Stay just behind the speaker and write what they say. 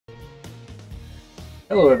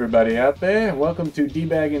Hello everybody out there, welcome to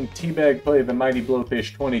Dbag and Tbag play the Mighty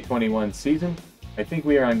Blowfish 2021 season. I think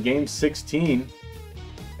we are on game 16,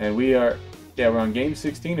 and we're on game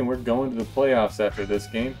 16 and we're going to the playoffs after this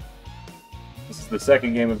game. This is the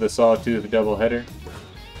second game of the Sawtooth doubleheader.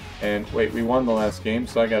 And wait, we won the last game,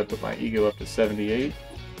 so I gotta put my ego up to 78.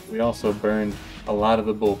 We also burned a lot of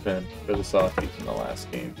the bullpen for the Sawtooth in the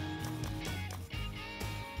last game.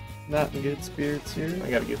 Not in good spirits here.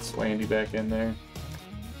 I gotta get Swandy back in there.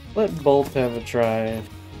 Let Bolt have a try.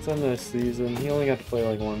 It's on this season. He only got to play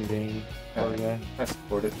like one game. Poor guy. I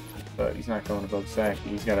support it, but he's not going above Saki.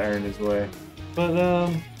 He's got to earn his way. But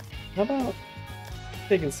how about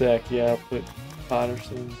taking Saki out, put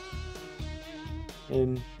Patterson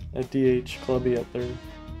in a DH Clubby at third.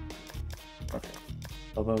 Okay.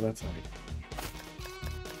 Although that's not.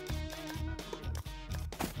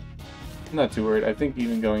 I'm not too worried. I think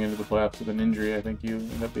even going into the playoffs with an injury, I think you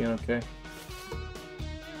end up being okay.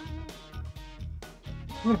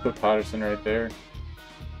 I'm gonna put Patterson right there.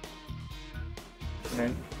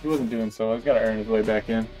 Right. He wasn't doing so. He's got to earn his way back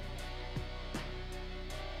in.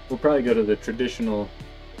 We'll probably go to the traditional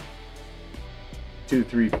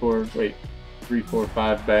 3, 4,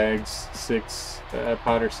 5 bags, 6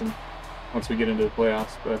 Patterson once we get into the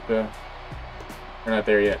playoffs, but we're not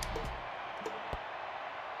there yet.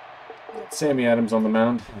 Sammy Adams on the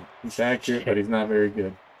mound. He's accurate, but he's not very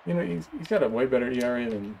good. You know, he's got a way better ERA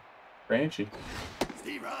than Franchi.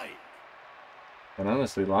 Right. And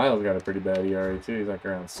honestly, Lyle's got a pretty bad ERA too. He's like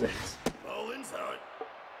around 6. Ball inside.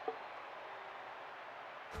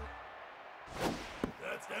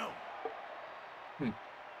 That's down.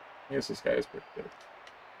 I guess this guy is pretty good.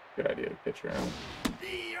 Good idea to pitch around.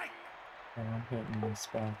 Yeah, I'm hitting these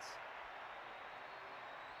spots.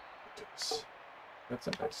 That's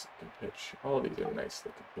a nice looking pitch. All these are nice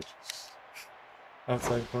looking pitches.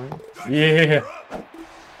 Outside point. Yeah.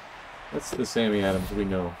 That's the Sammy Adams we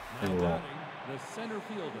know and love.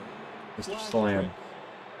 Mr. Slam.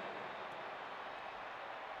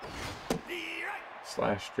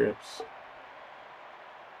 Slash strips.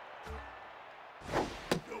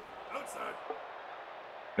 Outside.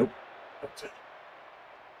 Nope. Outside.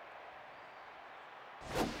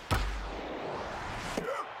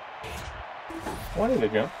 I wanted to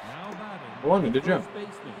jump. I wanted to jump.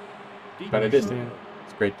 But I didn't.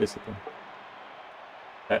 It's great discipline.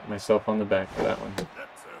 Pat myself on the back for that one.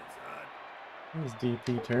 What's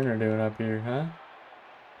DP Turner doing up here, huh?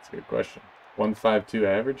 That's a good question. 152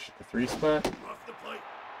 average, the 3 spot.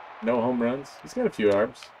 No home runs. He's got a few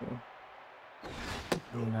arbs.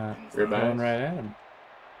 Not Ribeyes. going right at him.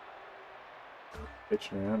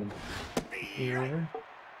 Pitching around him. Here.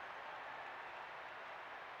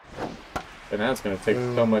 And now it's going to take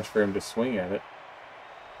so much for him to swing at it.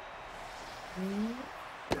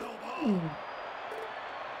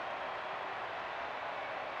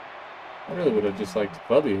 I really would have just liked to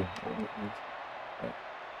club you.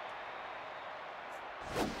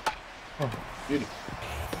 Oh, beauty.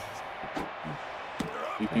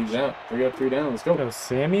 DP's out. 3 up, 3 down. Let's go. That was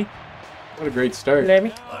Sammy. What a great start.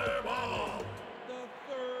 Sammy.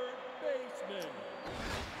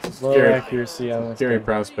 Low Scary. accuracy on this. Scary game.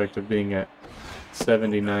 prospect of being at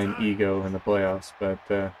 79 ego in the playoffs, but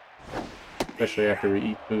especially after we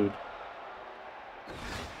eat food.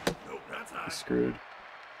 He's screwed.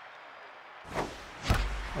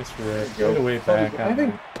 That's right. Go. Go way back. I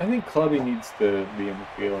think Clubby needs to be in the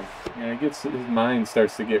field. Yeah, it gets his mind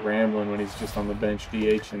starts to get rambling when he's just on the bench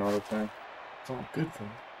DHing all the time. It's all good for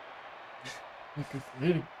him. Not good for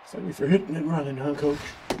hitting. It's not me for hitting and running, huh, Coach?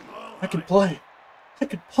 I can play. I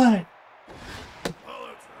can play.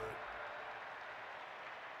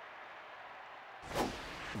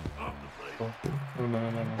 No.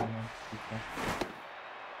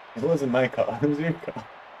 It wasn't my call. It was your call.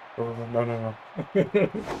 No.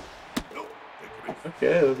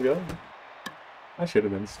 Okay, let's go. I should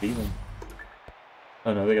have been Steven.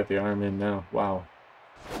 Oh no, they got the arm in now. Wow.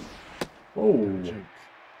 Whoa.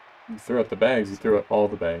 You threw out the bags, you threw out all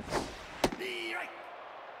the bags.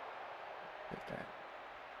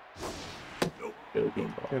 Billy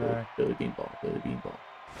Beanball. Good eye. Billy Beanball. Billy Beanball.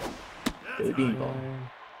 Billy Beanball.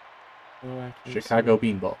 Low accuracy. Chicago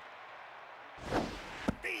Beanball.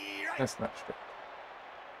 That's not straight.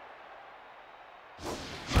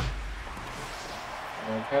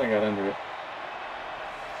 I kind of got under it.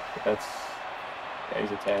 But that's... Yeah,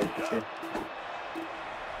 he's a tag for sure.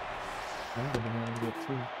 I didn't want to get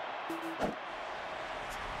 2.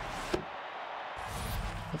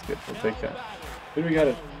 That's good. We'll take that. Who do we got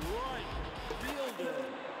it?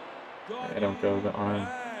 I don't go the arm.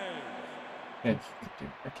 I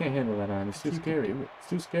can't handle that arm. It's too scary. It's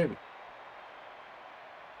too scary.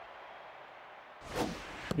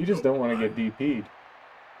 You just don't want to get DP'd.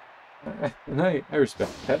 And I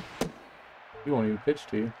respect that. He won't even pitch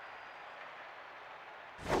to you.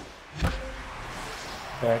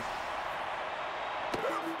 Back.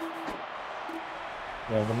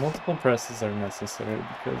 Yeah, the multiple presses are necessary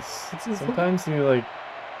because sometimes you like,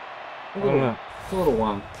 I don't know. It's a little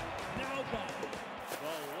wonk. Now batting,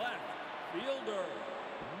 the left fielder,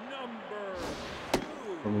 number 2.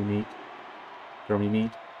 Throw me meat. Throw me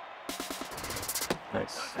meat.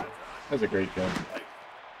 Nice. That's a great jump.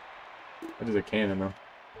 That is a cannon though.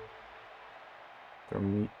 Throw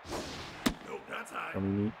me meat. Nope, that's high. Throw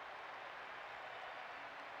me meat.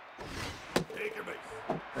 Take your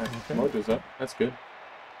base. Okay. Mojo's up. That's good.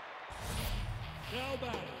 Now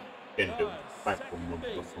batting, Into the back second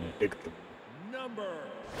baseman, number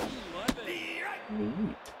 11.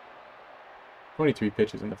 Neat. 23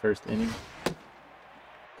 pitches in the first inning.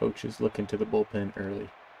 Coaches looking to the bullpen early.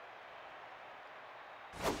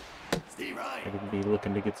 Steve Ryan. They're going to be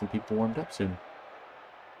looking to get some people warmed up soon.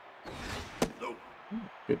 Nope,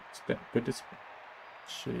 Good step. Good discipline.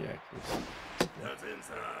 Shitty accuracy. that's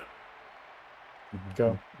inside.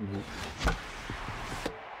 Go.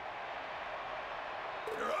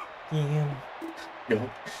 You're up. Ian. Go.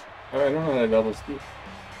 I don't know how to double steal.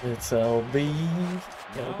 It's LB.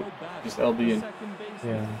 Now batting, Just LB the and second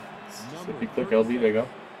baseman, Yeah. so if you click LB, they go.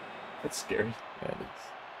 That's scary. Yeah, it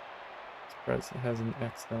is. Surprised it hasn't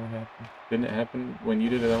accidentally happened. Didn't it happen when you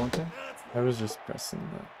did it that one time? That's I was just pressing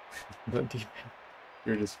the deep.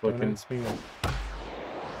 You were just Don't flicking, ask me what-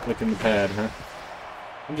 flicking the pad, huh?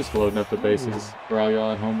 I'm just loading up the bases for all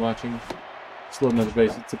y'all at home watching. Just loading up the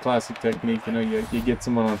bases. It's a classic technique. You know, you get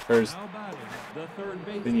someone on first, now batting, the third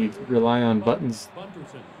baseman, then you rely on buttons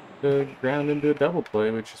Bunterson. to ground into a double play,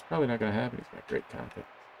 which is probably not going to happen. He's got great contact.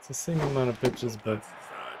 It's the same amount of pitches, but That's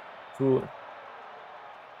inside. cooler.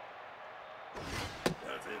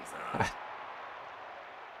 That's inside.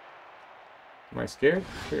 Am I scared?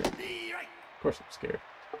 Sure. Of Be right. course I'm scared.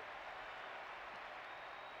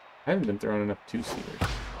 I haven't been throwing enough two-seaters.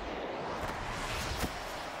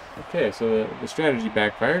 Okay, so the strategy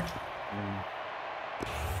backfired.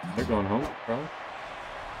 They're going home, probably.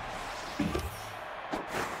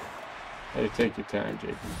 Hey, take your time,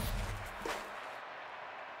 JP.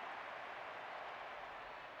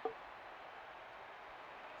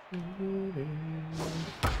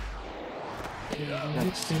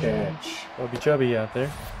 Nice catch. Chubby chubby out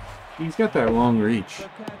there. He's got that long reach. The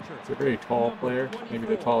catcher, He's a very tall player, maybe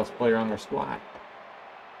the tallest player on their squad.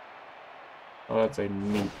 Oh, that's a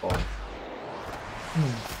meatball.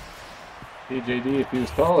 DJD, if he was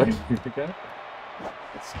taller, he'd be the guy.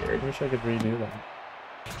 That's scary. I wish I could redo that.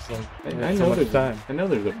 It's like, I so know much there's time. I know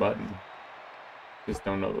there's a button. Just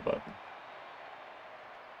don't know the button.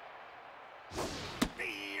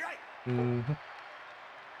 be right. Mm-hmm.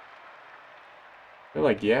 They're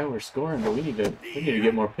like, yeah, we're scoring, but we need to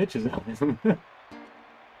get more pitches out of him.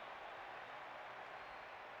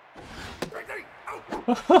 Right there.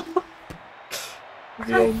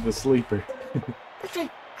 Out. the sleeper.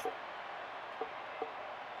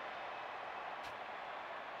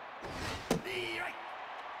 Be right.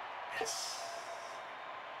 Yes.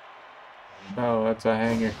 Oh, that's a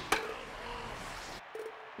hanger.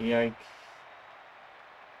 Yike.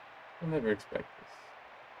 I'll never expect this.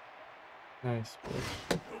 Nice push.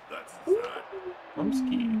 Nope, that's inside. I'm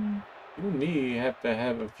skiing. You and me have to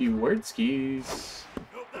have a few word skis.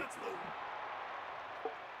 Nope, that's low.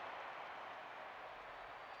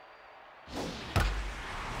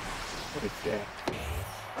 What a jack.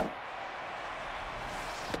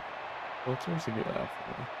 Walter's a good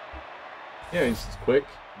outfielder. Yeah, he's quick.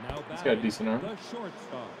 Now He's got a decent arm. the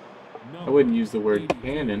shortstop. I wouldn't use the word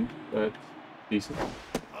cannon, but decent.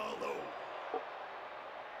 Although,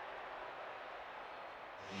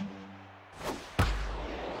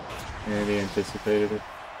 And he anticipated it.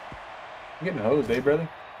 I'm getting hosed, eh, brother?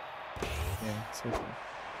 Yeah, it's okay.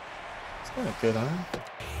 It's got a good arm.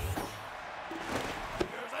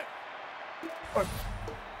 here's that.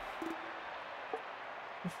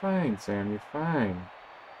 You're fine, Sam. You're fine.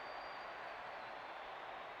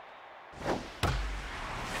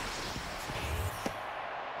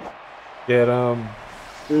 Get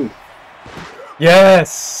Ooh.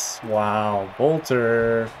 Yes! Wow,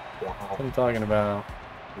 Bolter. Wow. That's what I'm talking about.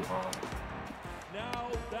 Wow. Now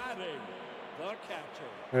batting, the catcher.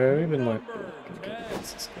 Alright, we've been like Number good 10.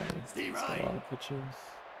 against this guy. Steve He's got a Ryan. lot of pitches.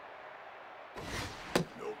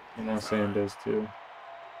 Nope. And now Sam does too.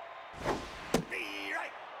 Be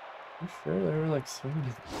right. You sure they were like swinging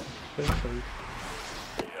it? Be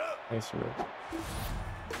up. Nice rip.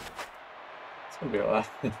 It's gonna be a lot.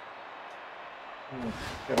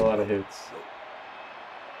 Got a lot of hits.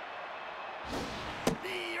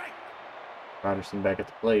 Rogerson back at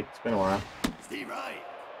the plate. It's been a while. Steve right.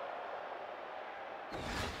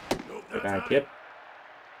 Nope, Good that's eye, right. Kip.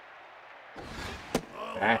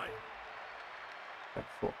 All Back. right. That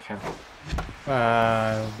full count.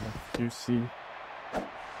 Juicy. You're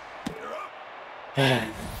up.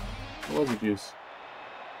 What was the juice?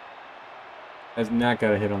 Has not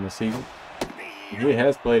got a hit on the season. He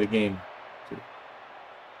has played a game.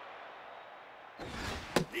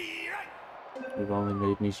 You've only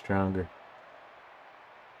made me stronger.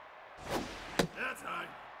 That's high.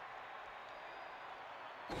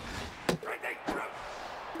 Right there.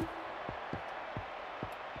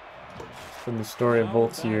 From the story of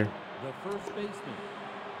Volt's year. The first baseman.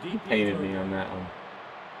 He painted me on that one.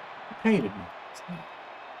 He painted me.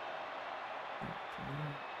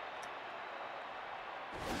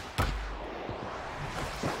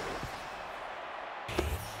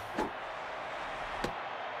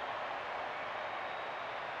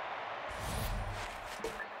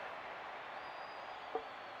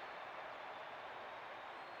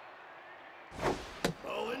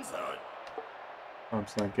 Ball inside.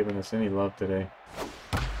 Trump's not giving us any love today.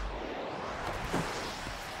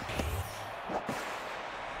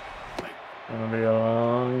 Gonna be a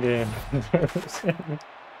long game.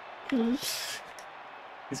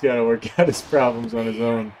 He's got to work out his problems on his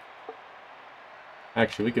own.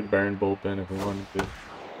 Actually, we could burn bullpen if we wanted to.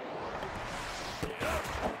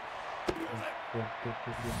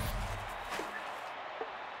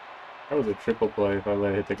 That was a triple play if I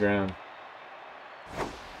let it hit the ground.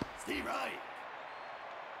 Steve right.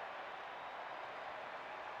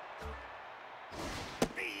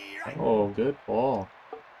 Oh, good ball.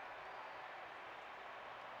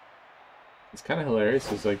 It's kind of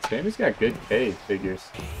hilarious. It's like Sammy's got good K figures.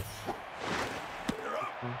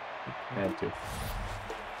 Had to.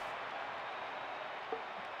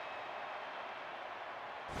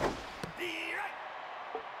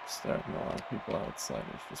 Starting a lot of people outside.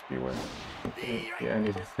 Just beware. Yeah, I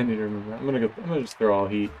need to remember. I'm gonna just throw all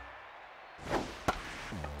heat.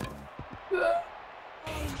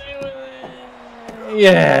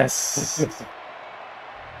 Yes.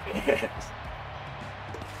 Yes.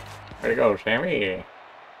 Way to go, Sammy.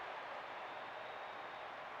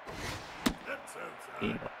 That's outside.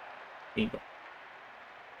 Bingo. Bingo.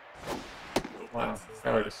 Nope, Wow. that's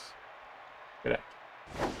That inside. was good act.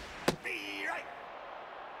 Right.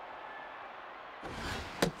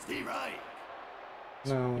 Steve right.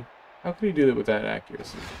 No. How could he do that with that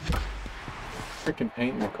accuracy? Freaking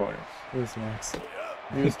paint in the corners. It was nice.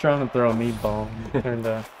 He was trying to throw a meatball and it turned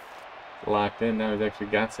out. Locked in. Now he's actually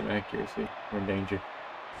got some accuracy. We're in danger.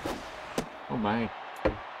 Oh my.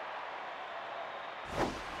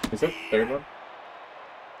 Is that the third one?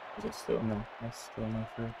 Is it still? No, that's still my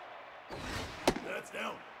first. That's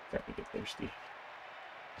down. Starting to get thirsty.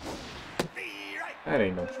 Right. That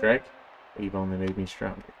ain't no strike. But you've only made me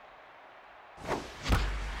stronger.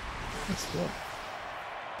 That's good.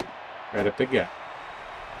 Right up the gut.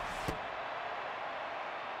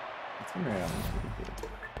 It's in there.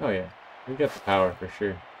 Oh yeah. We got the power for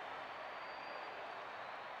sure.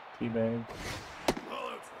 Tbag. Ball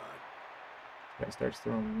outside. Guy starts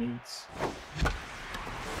throwing meats.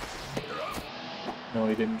 No,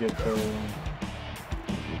 he didn't get the.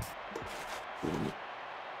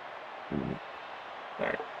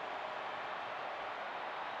 Sorry.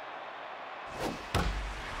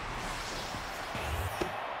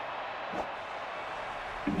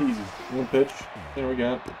 Easy. One pitch. There we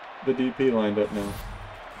got the DP lined up now.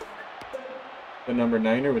 The number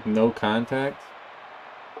 9er with no contact.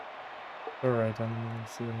 Alright, I'm gonna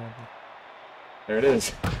see what happens. There it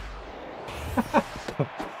is.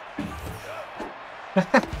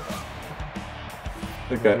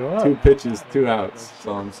 Look at that. 2 pitches, 2 outs. That's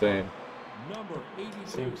all I'm saying. Number 82.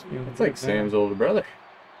 Seems to be It's like Sam's older brother.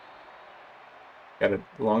 Got a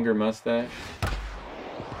longer mustache.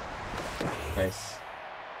 Nice.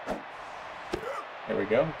 There we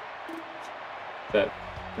go. That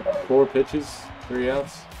 4 pitches, 3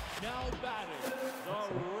 outs. Now batting.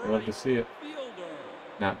 I love to see it. Fielder.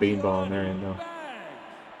 Not beanball in their end though.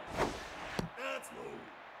 Dbag. That's low.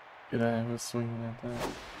 Good eye was swinging at that.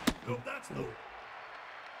 Nope, that's low.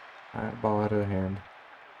 Alright, ball out of the hand.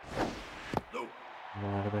 Low.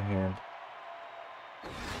 Ball out of the hand.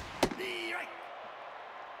 Right.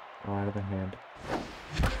 Ball out of the hand.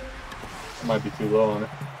 Might be too low on it.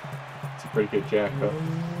 It's a pretty good jack though.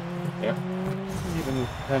 Yeah. Even with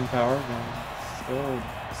 10 power, but still.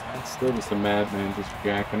 It's still just a madman just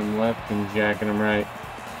jacking him left and jacking him right.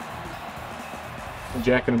 And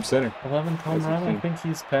jacking him center. 11th home That's run, I interesting. think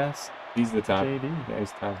he's past He's the top. JD. Yeah,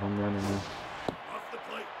 he's top home runner now. Off the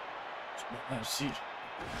plate. Siege.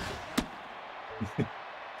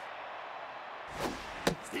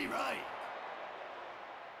 Stay right.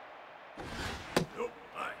 Nope,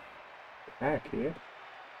 right. Back here.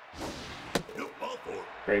 Nope, ball four.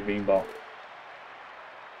 Great beanball.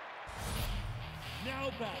 Now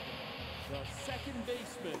back. The second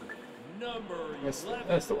baseman, number 11.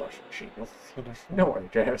 That's the washing machine. Don't worry,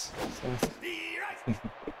 Travis. Stay right.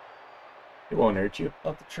 It won't hurt you.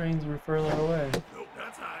 Thought the trains were further away. Nope,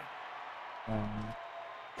 that's high.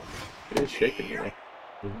 It is shaking today.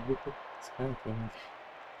 It's kind of cool.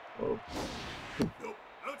 Whoa. Nope,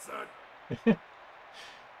 outside. Right,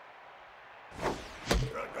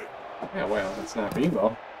 right. Yeah, well, it's not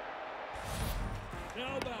beanball.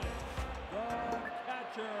 Now back. The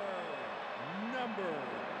catcher, number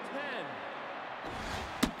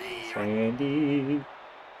 10. Sandy.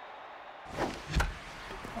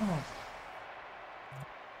 Oh.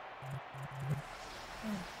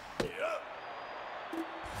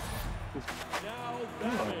 Now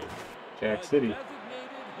batting. Jack the City.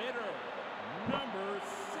 Designated hitter, number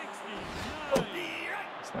 69.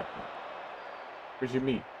 It's not. Where's your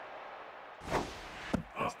meat?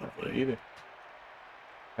 That's not good either.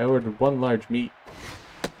 I ordered one large meat.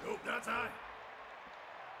 Nope, that's high.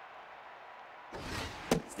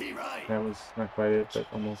 Stay right. That was not quite it, but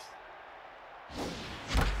almost.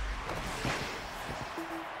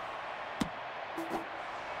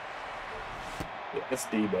 Yeah, that's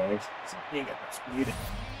Dbag. He ain't got no speed.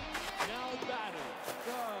 Now batting.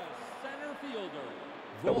 The center fielder,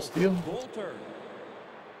 Double steal. Volter.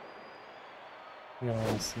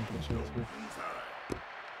 Yeah, some pitches here.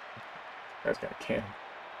 Guy's got a can.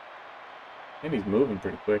 And he's moving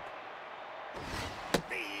pretty quick.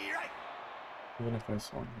 Stay right. Even if I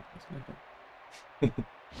swung it,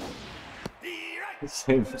 Stay right.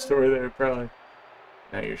 Same story there, probably.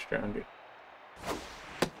 Now you're stronger.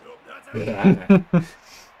 Nope, that's high.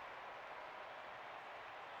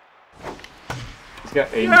 He's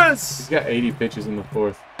got 80. Yes! He's got 80 pitches in the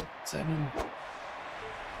fourth. Seven.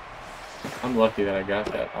 I'm lucky that I got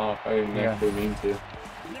that off. I didn't Yeah. actually mean to. Now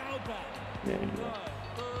batting. Yeah, you know.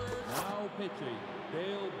 Now pitching.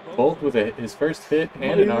 Dale Both with his first hit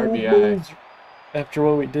and an RBI. After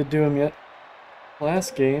what we did to him yet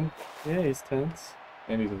last game, yeah, he's tense.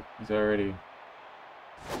 And he's already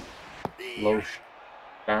low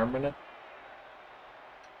stamina.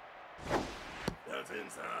 That's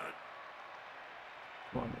inside.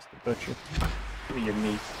 Come on, Mr. Butcher. Give me your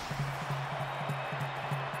meat.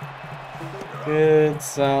 Good,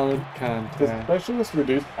 solid Does contact. specialist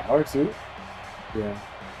reduce power too? Yeah.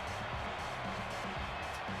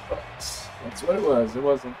 But that's what it was. It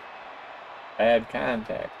wasn't bad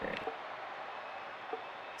contact, right?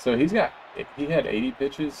 So he had 80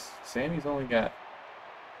 pitches. Sammy's only got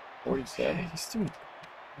 47. Yeah, he's doing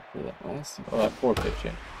for that last one. Well, that 4 pitch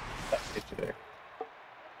in. That pitch there.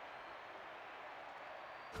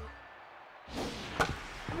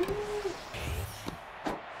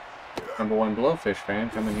 Number 1 Blowfish fan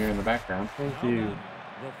coming here in the background. Thank Now you. batting.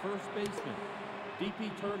 The first baseman,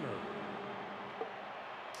 DP Turner.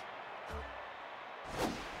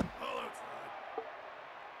 All outside.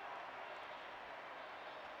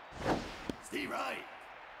 Stay right.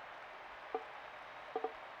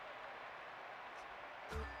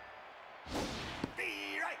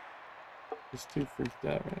 Stay right. He's too freaked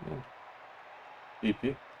out right now.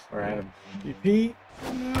 DP or Adam. DP?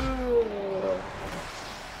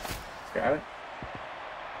 Got it.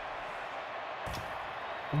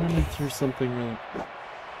 I'm running through something really quick.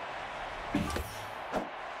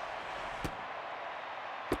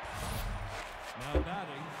 Now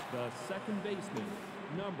batting, the second baseman,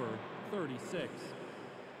 number 36.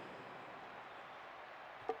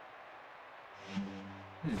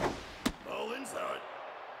 Ball inside.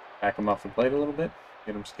 Back him off the plate a little bit.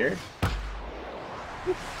 Get him scared.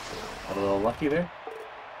 Got a little lucky there.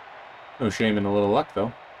 No shame in a little luck,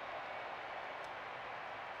 though.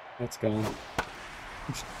 That's gone.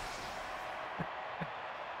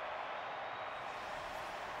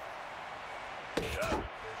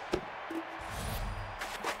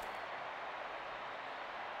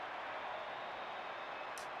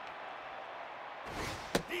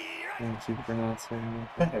 Thank you for not saying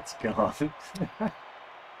that. That's gone.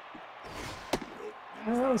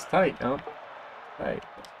 Oh, that was tight, no? Tight.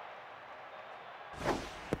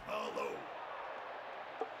 Hello.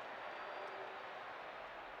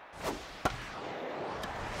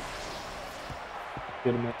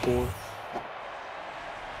 Get him at 4.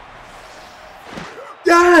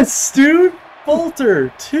 Yes, dude!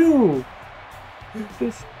 Bolter, 2!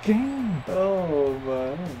 This game. Oh,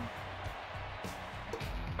 man.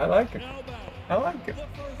 I like it. Now batting, I like it. The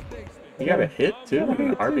first baseman. You got a hit too, Yeah, an me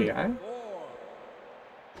too. RBI.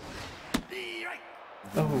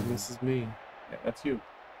 Oh, misses me. Yeah, that's you.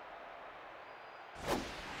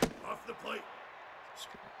 Off the plate.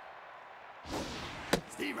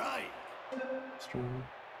 Steve Wright. Strong.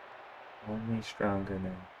 Only stronger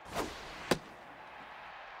now.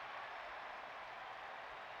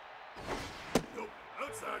 Nope.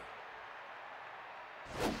 Outside.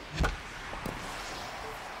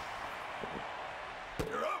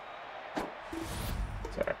 You're up.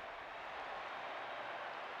 Sorry.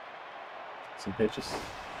 Some pitches.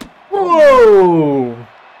 Whoa! Nope.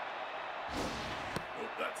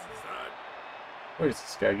 That's inside. Where does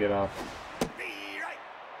this guy get off? Right.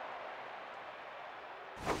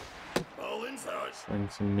 Ball inside. Sling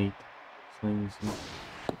some meat. Sling some.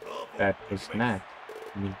 Ball That four. was not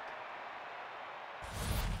meat.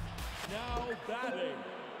 Now batting,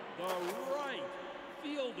 the right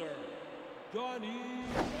fielder,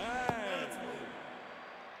 Dbag.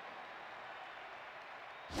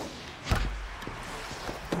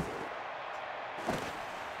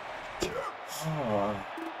 Oh,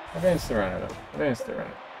 advance the runner though. Advance the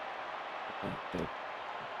runner. Off the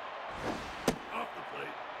plate.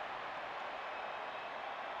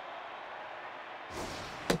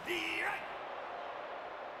 Right.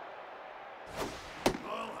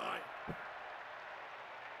 Ball high.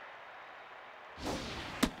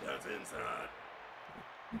 That's inside.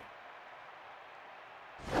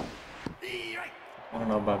 Right. I don't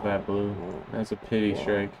know about that, Blue. That's a pity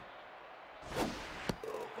strike.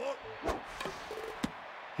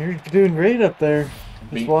 You're doing great up there.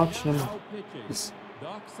 Just Beat. watching him. Now pitching,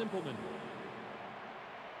 Doc Simpleman.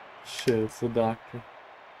 Shit, it's the doctor.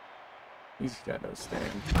 He's got no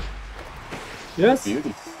stand. Yes.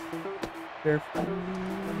 Beauty. Careful.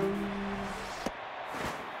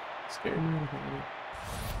 Scared.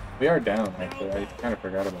 We are down, actually. I kind of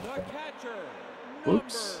forgot about The that. catcher,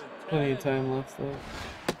 Oops. number Plenty of 10. time left though.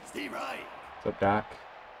 Steve Wright. What's up, Doc?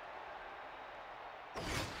 Right.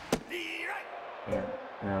 Yeah.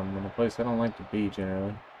 In a place I don't like to be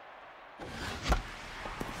generally.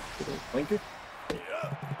 Blinker.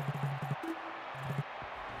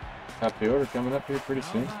 Top of the order coming up here pretty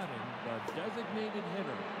Now soon. batting, the designated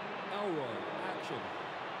hitter, Elroy Action.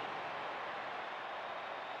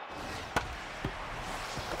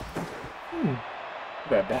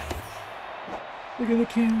 Bad back. Look at the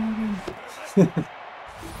cannon.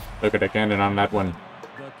 Look at the cannon on that one.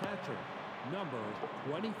 The catcher, number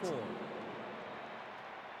 24.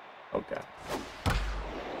 Oh god.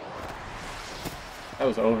 That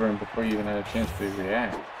was over and before you even had a chance to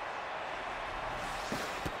react.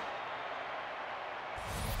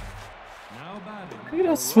 Now batting. Look at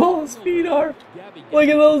how the small right his fielder, feet are. Gabby Look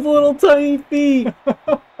at those little tiny feet.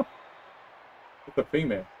 It's a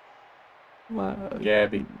female. Wow.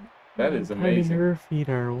 Gabby. That is How tiny amazing. her feet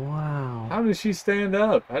are. Wow. How does she stand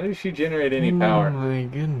up? How does she generate any Oh power? my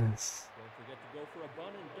goodness. Don't forget to go for a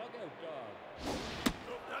bunt and dugout dog.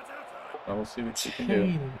 Nope, that's outside. Well, we'll see what she can do.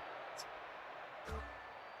 Tiny.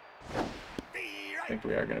 I think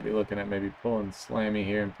we are going to be looking at maybe pulling Slammy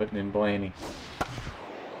here and putting in Blaney.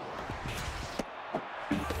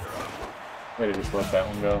 Way to just let that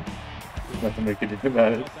one go. Nothing we could do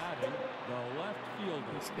about it. Now batting, the left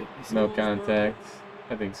fielder. No contact.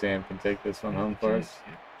 I think Sam can take this one home for us.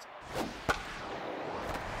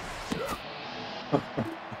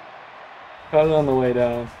 Caught it on the way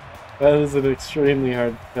down. That is an extremely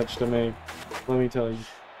hard catch to make. Let me tell you.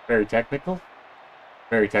 Very technical.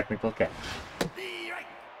 Very technical catch.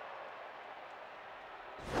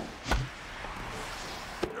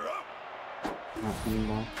 Not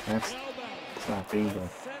beanball. That's Now batting, it's not being the done.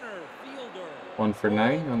 center fielder. 1 for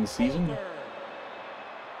 9 on the season.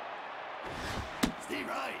 Steve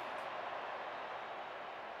Wright.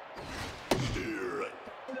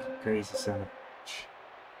 Crazy son of a bitch.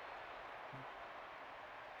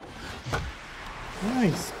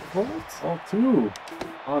 Nice. What? All 2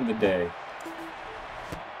 on the day.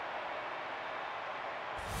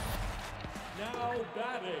 Now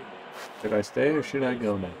batting, Should I stay or should I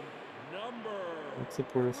go now? number That's a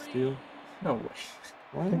poor steal. No way.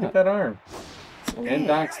 Why Look at not? that arm. And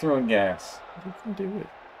Doc's throwing gas. You can do it.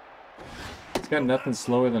 It's got nothing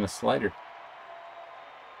slower than a slider.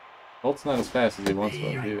 Bolt's not as fast as he once was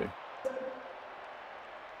either.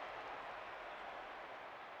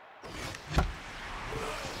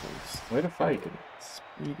 Way to fight.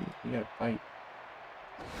 Speedy. You gotta fight.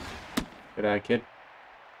 Good eye, kid.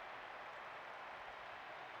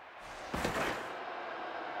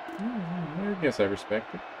 I guess I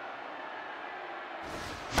respect it.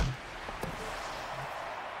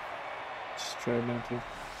 Just try not to.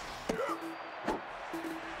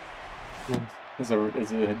 There's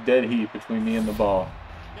a dead heat between me and the ball.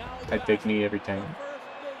 Now I take batting, knee every the time. first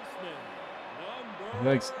baseman, He number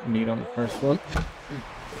likes meat on the first one.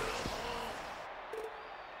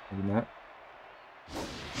 Maybe not.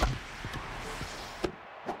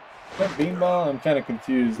 Is that beanball? I'm kind of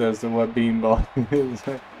confused as to what beanball is.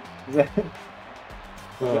 Is that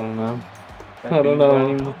I don't know. that I don't know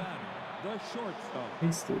beanball? anymore. the shortstop,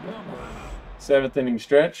 He still don't know. number 7th inning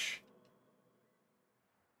stretch.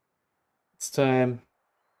 It's time.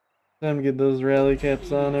 Time to get those rally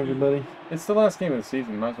caps on, everybody. It's the last game of the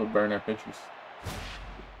season. Might as well burn our pitchers.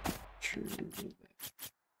 True.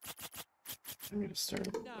 I'm gonna start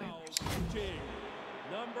with the now Landers. pitching,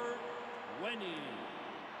 number 20.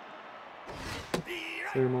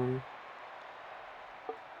 Ceremony.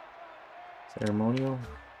 Ceremonial.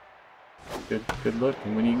 Good look.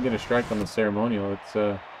 And when you can get a strike on the ceremonial, it's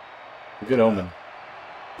a good omen.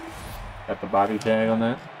 Got the body tag on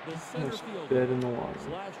that. The center There's fielder, dead in the water.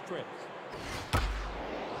 slash trips.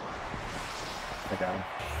 I got him.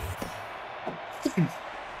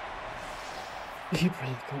 He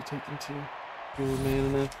probably could have taken two. You were man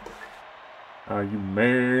enough. Are you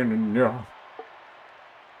man enough?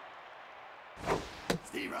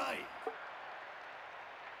 Steve right.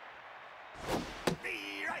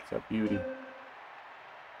 It's a beauty.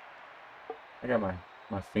 I got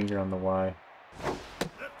my finger on the Y.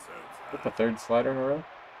 Put the third slider in a row.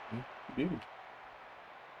 Beauty.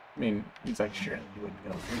 I mean, he's like, sure, you wouldn't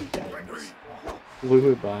go 3 times.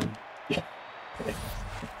 Blew it by him. Yeah. Now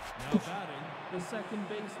batting, the second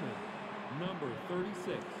baseman, number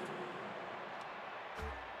 36.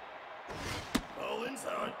 Ball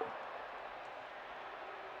inside.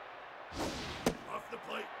 Off the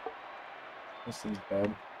plate. This is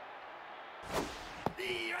bad.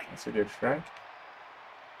 Right. That's a good strike.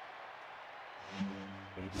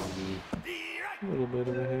 Maybe A little bit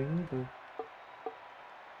of a hanger, but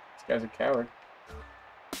this guy's a coward.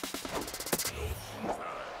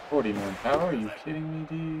 49 power? Are you kidding me,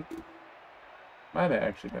 dude? Might have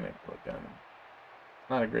actually been able to have done him.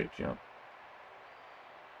 Not a great jump.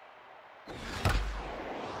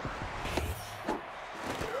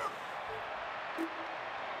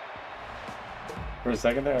 For a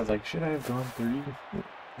second there, I was like, should I have gone 3?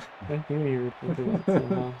 I knew you were thinking that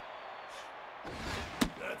somehow.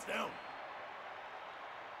 That's down.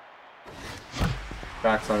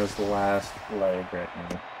 Back's on his last leg right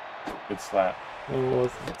now. Good slap. It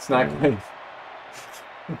wasn't. It's not great.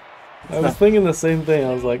 I was thinking the same thing.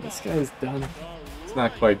 I was like, this guy's done. It's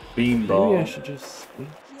not quite Maybe I beanball. should just.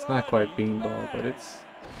 It's not quite beanball, but it's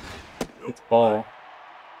ball.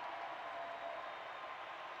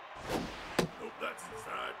 Nope, that's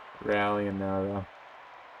inside. Rallying now though.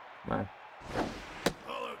 Come on.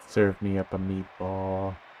 Ball outside. Serve me up a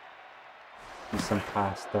meatball. And some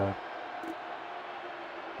pasta.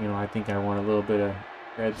 You know, I think I want a little bit of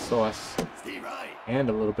red sauce Steve right. and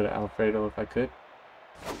a little bit of Alfredo if I could.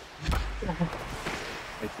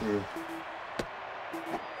 I threw.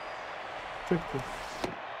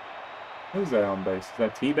 Who's that on base? Is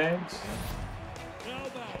that Tbags? Now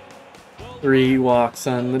batting, 3 walks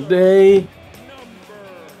on the day. number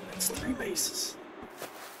That's 3 bases.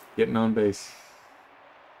 Getting on base.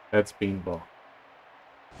 That's beanball.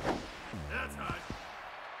 That's high.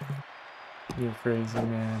 You're crazy,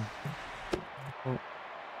 man. Oh.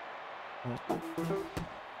 Oh.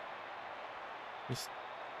 Just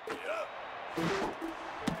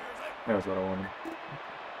That was what I wanted.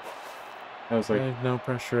 That was I like, have no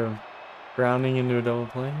pressure of grounding into a double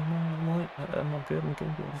play. I'm good.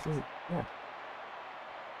 yeah.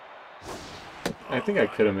 I think I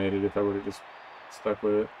could have made it if I would have just stuck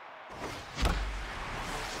with it.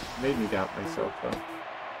 Made me doubt myself though.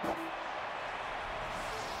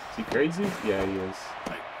 Is he crazy? Yeah, he is.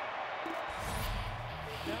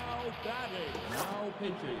 now batting, now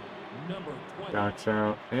pitching, number 20. Knocks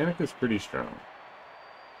out. Annika's pretty strong.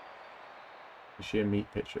 Is she a meat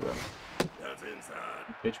pitcher though? That's inside.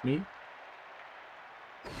 You pitch meat?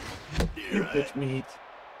 You Right. pitch meat.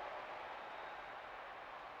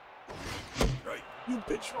 Right. You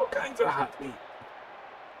pitch all kinds of hot meat.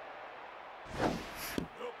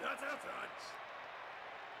 Nope, that's outside.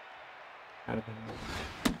 Out of the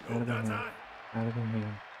Nope, that's high. Out of the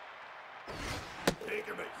hand. Take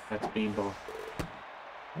a base. That's beanball.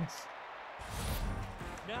 Nice.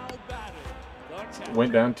 Now batting, the catcher,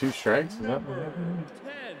 Went down 2 strikes? Is that what number happened?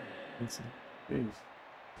 10. Decent. Jeez.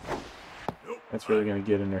 Nope. That's really gonna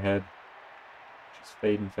get in her head. She's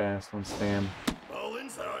fading fast on Stam. Ball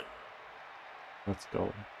inside. Let's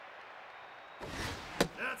go.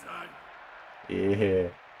 That's high. Yeah.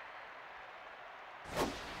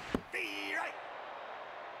 Be right.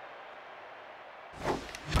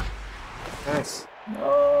 Nice.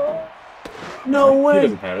 No. No He way.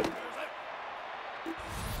 doesn't have it.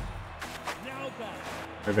 Now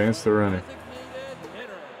back. Advance the runner. Designated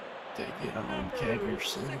hitter. Take it on,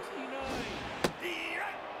 Kegerson. 69.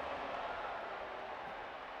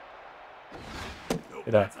 Nope,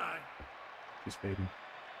 Good eye. that's high. He's fading.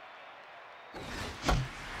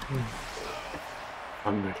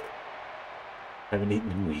 Hungry. Haven't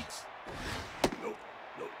eaten in weeks. Nope,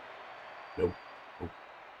 nope, Nope. nope.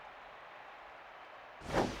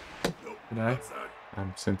 Good eye. Outside.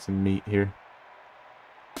 I'm sensing meat here.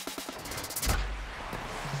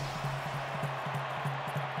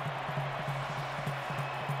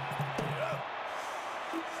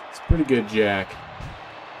 It's pretty good, Jack.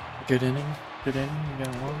 Good inning. Good inning. You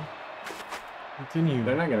got one. Continue.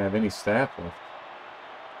 They're not gonna have any staff left.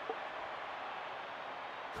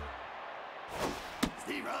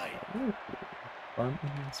 Steve right. Ooh, bunt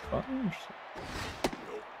and sponge.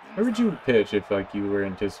 Nope. Where would you inside. pitch if, like, you were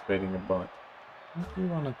anticipating a bunt? If you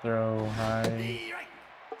want to throw high Steve right.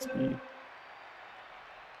 speed,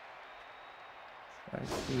 try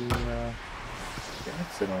to God,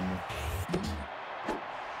 sit on me.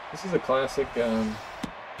 This is a classic.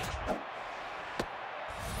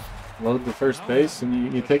 Load the first base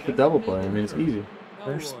and you take the double play. I mean, it's easy.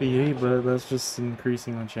 they're speedy, but that's just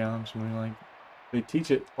increasing the challenge. And we like They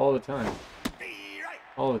teach it all the time. Steve right.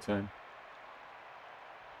 All the time.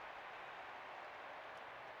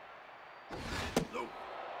 Nope.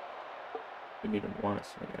 Didn't even want to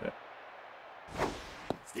swing at it.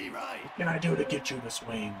 Steve right. What can I do to get you to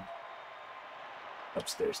swing?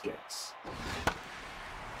 Upstairs gates.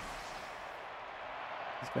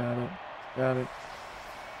 he's got it. Got it.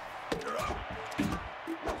 You're up.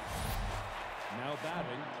 Now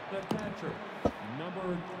batting the catcher,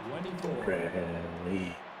 number 24.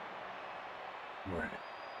 Really? Right.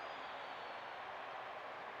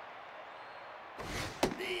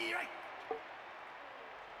 Steve right.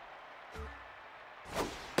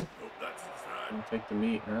 Nope, that's inside. Don't take the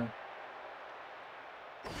meat, huh?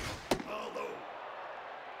 All low.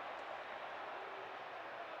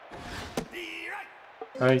 Steve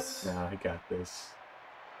right. Nice. Nah, I got this.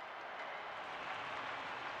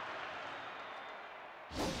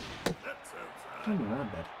 That's outside. I'm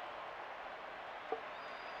not bad.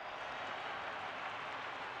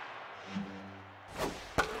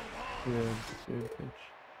 Good. Good pitch.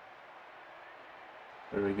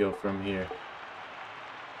 Where do we go from here?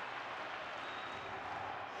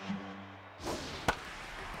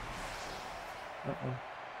 Uh-oh.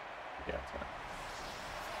 Yeah, it's fine.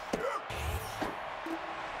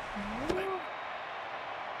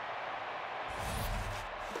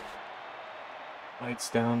 Lights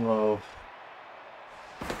down low.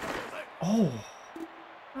 Oh.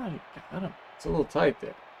 I got him. It's a little tight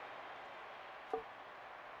there.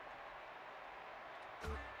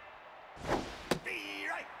 Steve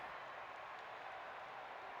right.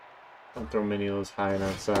 Don't throw many of those high and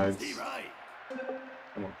outsides. Steve right.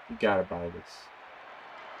 Come on, you gotta buy this.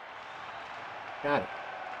 Got it.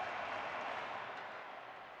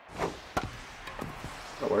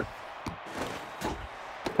 That'll work.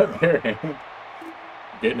 There,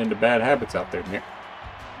 getting into bad habits out there, Nick.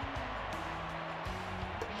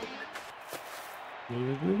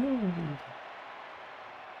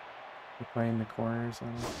 We're playing the corners on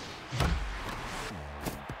it.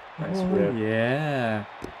 Nice Oh, rip. yeah.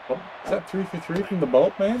 Oh, is that 3 for 3 from the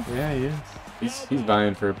Bolt, man? Yeah, he is. He's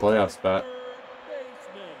vying for a playoff spot. Third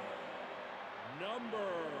baseman, number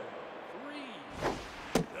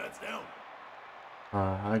 3. That's down.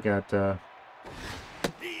 I got Steve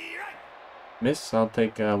right. miss. I'll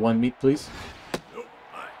take one meat, please. Nope.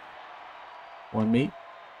 High. One meat.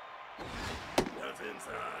 That's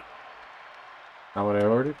inside. Not what I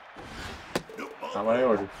ordered. Nope. Ball Not what I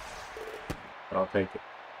ordered. But I'll take it.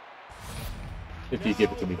 If you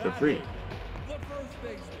give it to me for free. The first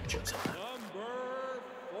baseman, number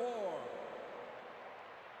 4.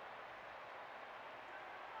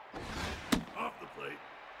 off the plate.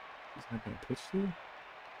 He's not gonna pitch to you.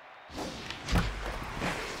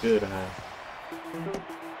 Good eye.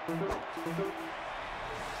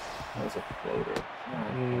 That was a floater.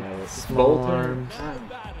 That was Small Bolter. arms. Now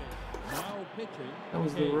batting, now pitching. That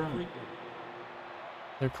was the Dave run. Freeman.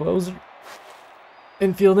 They're closer.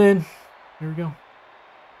 Infield in. Here we go.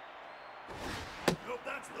 Nope,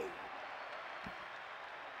 that's low.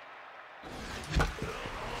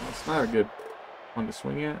 That's not a good one to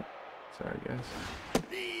swing at. Sorry, guys.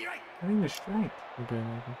 Steve right. I think there's strength. Okay,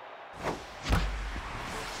 okay.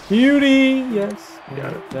 Beauty! Yes.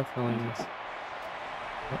 Got it. Definitely is.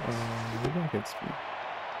 Uh-oh. We got good speed.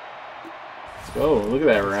 Let's go. Look at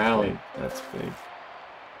that rally. That's big.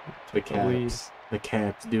 The the lead. Caps. The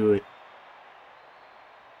Caps do it.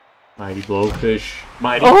 Mighty Blowfish.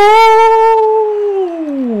 Mighty. Oh!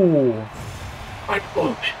 Mighty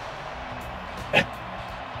Blowfish.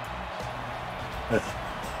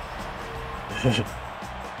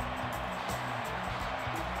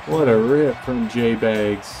 What a rip from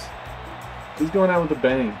J-Bags. He's going out with a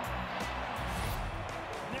bang.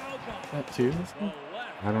 That too?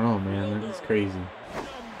 I don't know, man. That's crazy.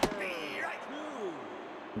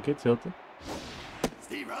 Don't get tilted.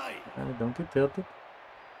 Stay right. Don't get tilted.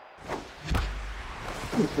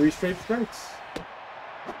 Ooh, 3 straight strikes.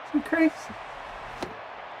 She's crazy.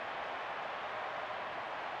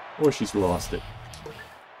 Or she's lost it.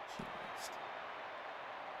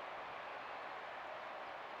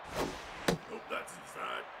 Nope, that's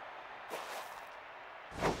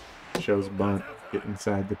inside. Shows bunt. Get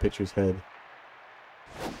inside the pitcher's head.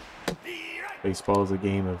 Be right. Baseball is a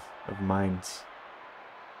game of minds.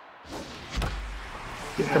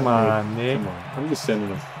 Come on, Nick. Come on. I'm just sending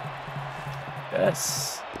them.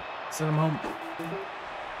 Yes. Send him home.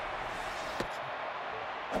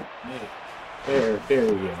 There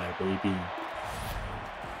we are, baby.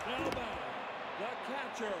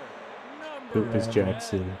 Poop is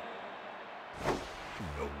Jackson.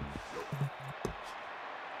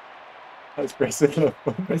 I was pressing the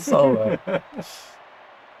phone. I saw that.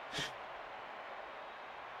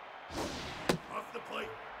 Off the plate.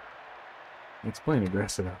 It's playing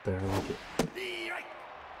aggressive out there. I like it. Be right.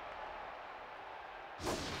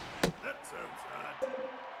 That sounds hot.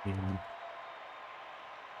 Yeah.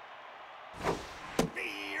 Be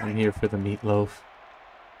I'm right. here for the meatloaf.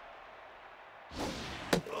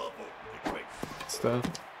 Oh, big break. Good stuff.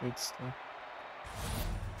 Good stuff.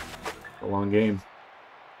 A long game.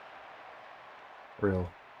 Real.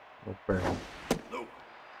 Look burn. Nope.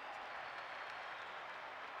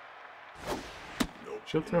 Nope.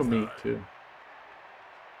 She'll throw meat Inside. too.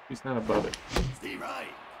 She's not above it. Stay right.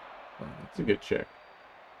 It's a good check.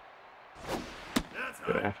 That's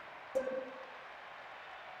Good hot. act.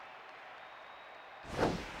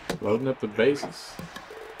 Loading up the bases.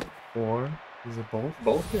 Or is it both?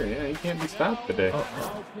 Both here, yeah. You can't be stopped today. Oh,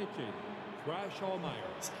 Now pitching, Crash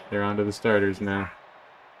Allmeyer. They're on to the starters now.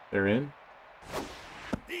 They're in.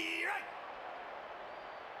 Be right.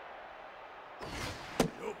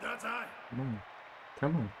 Nope, that's high. Come on.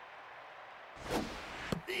 Come on.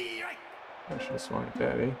 Be right. I should have swung at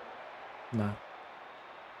that, eh? nah.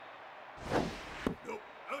 Nope,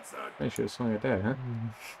 outside. I should have swung at that, huh?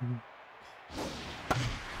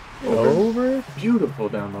 Over? Beautiful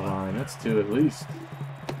down the line. That's 2 at least.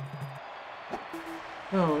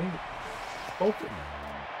 No, he bolted.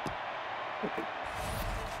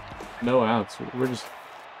 No outs. We're just.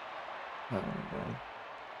 Oh, God.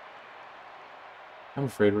 I'm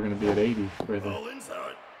afraid we're going to be at 80 for the Ball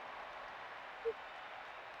inside.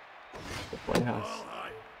 playhouse. Ball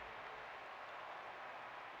high.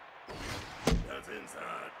 That's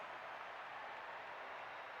inside.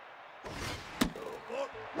 Oh, ball.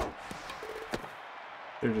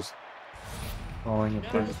 They're just Falling Now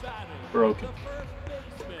apart. batting, broken. the first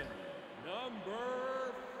baseman,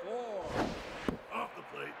 number 4. Off the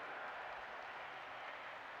plate.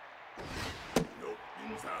 Nope,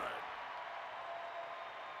 inside.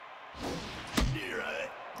 Be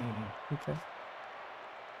right. Okay.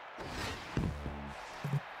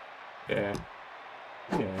 Yeah.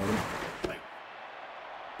 Yeah.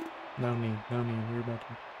 No need. No need. We're about to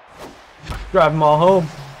drive them all home.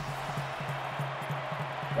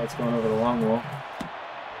 That's going over the long wall.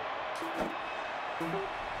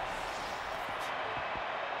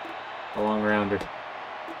 A long rounder.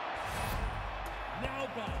 Now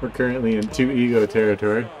batting, We're currently in 2 ego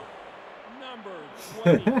territory. number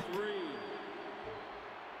 23.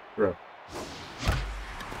 Bro.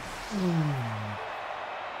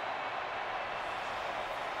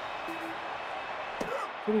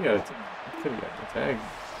 Could have got the tag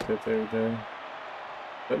that they were there.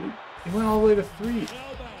 But he went all the way to 3.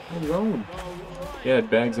 Alone. Yeah,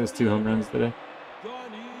 Bags has 2 home runs today.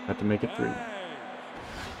 Have to make it 3.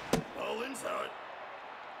 Ball inside.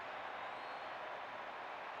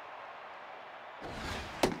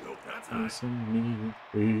 Nope, that's high. Listen me,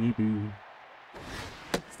 baby.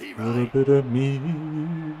 Stay A little right. bit of me.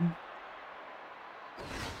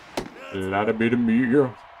 A lot of bit of me.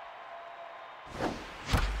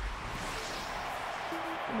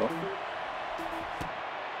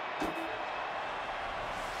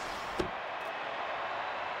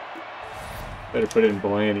 Better put it in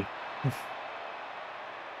Blaney.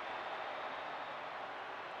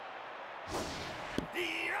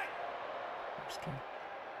 Be right. Just kidding.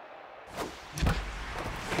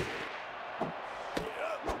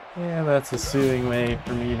 Yeah, that's a soothing way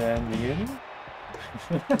for me to end the game.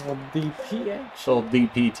 Old DP action. Old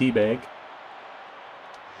DP Tbag.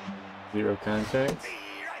 0 contacts.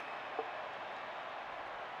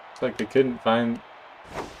 It's like they couldn't find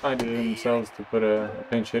it themselves to put a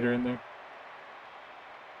pinch hitter in there.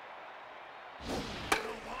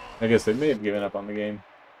 I guess they may have given up on the game.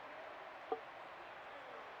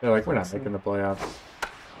 They're like, we're not making the playoffs.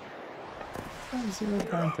 It's not 0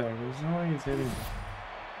 contact. There's no way he's hitting me.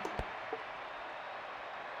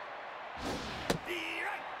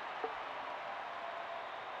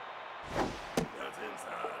 That's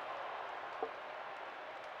inside.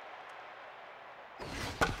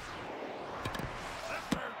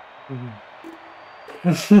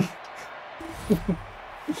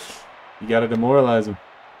 You gotta demoralize him.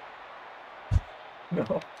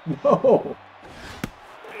 No. No!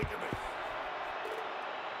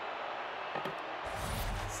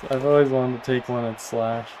 I've always wanted to take one at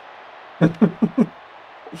slash.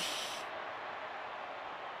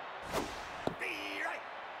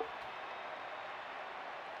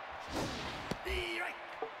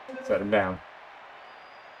 Set him down.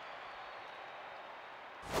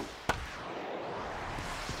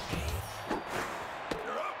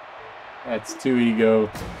 That's 2 ego.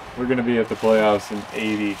 We're gonna be at the playoffs in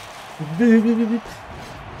 80.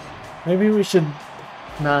 Maybe we should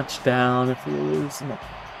notch down if we lose. No.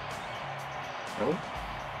 Nope.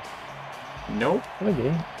 Nope.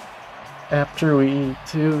 Okay. After we eat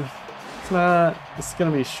too. It's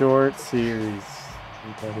gonna be short series.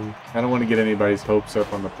 Everybody. I don't want to get anybody's hopes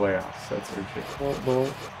up on the playoffs. That's for sure.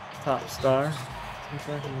 Bolt, top star.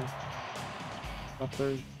 Top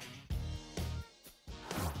third.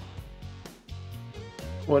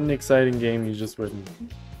 What an exciting game you just witnessed.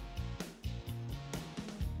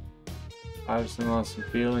 Iverson lost some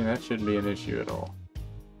feeling. That shouldn't be an issue at all.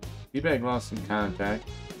 Dbag lost some contact.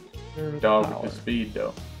 Dog with the speed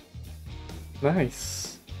though.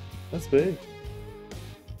 Nice. That's big.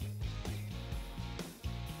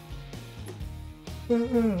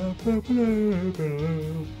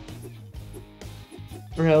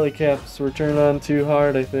 Rally caps were turned on too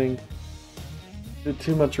hard, I think. Did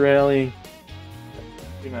too much rally.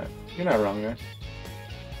 You're not wrong there.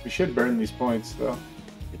 We should burn these points though.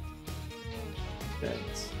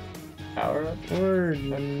 That's Power up? or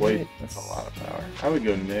Wait, that's a lot of power. I would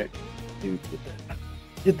go Nick. Dude,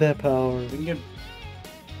 get that power. We can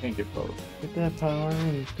can't get both. Get that power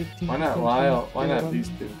and 15. Why not Lyle? Why not these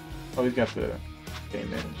two? Oh, he's got the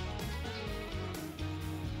game in.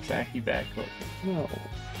 Sacky backhook. No.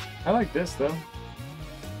 I like this though.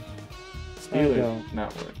 I Steelers, don't.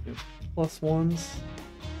 not worth it. Plus ones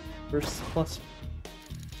versus plus.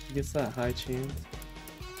 He gets that high chance.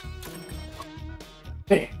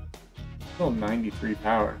 Hey, still 93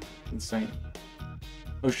 power. Insane.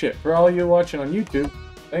 Oh shit! For all you watching on YouTube,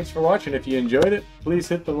 thanks for watching. If you enjoyed it, please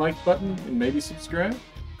hit the like button and maybe subscribe.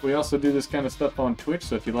 We also do this kind of stuff on Twitch,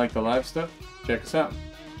 so if you like the live stuff, check us out.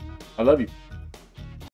 I love you.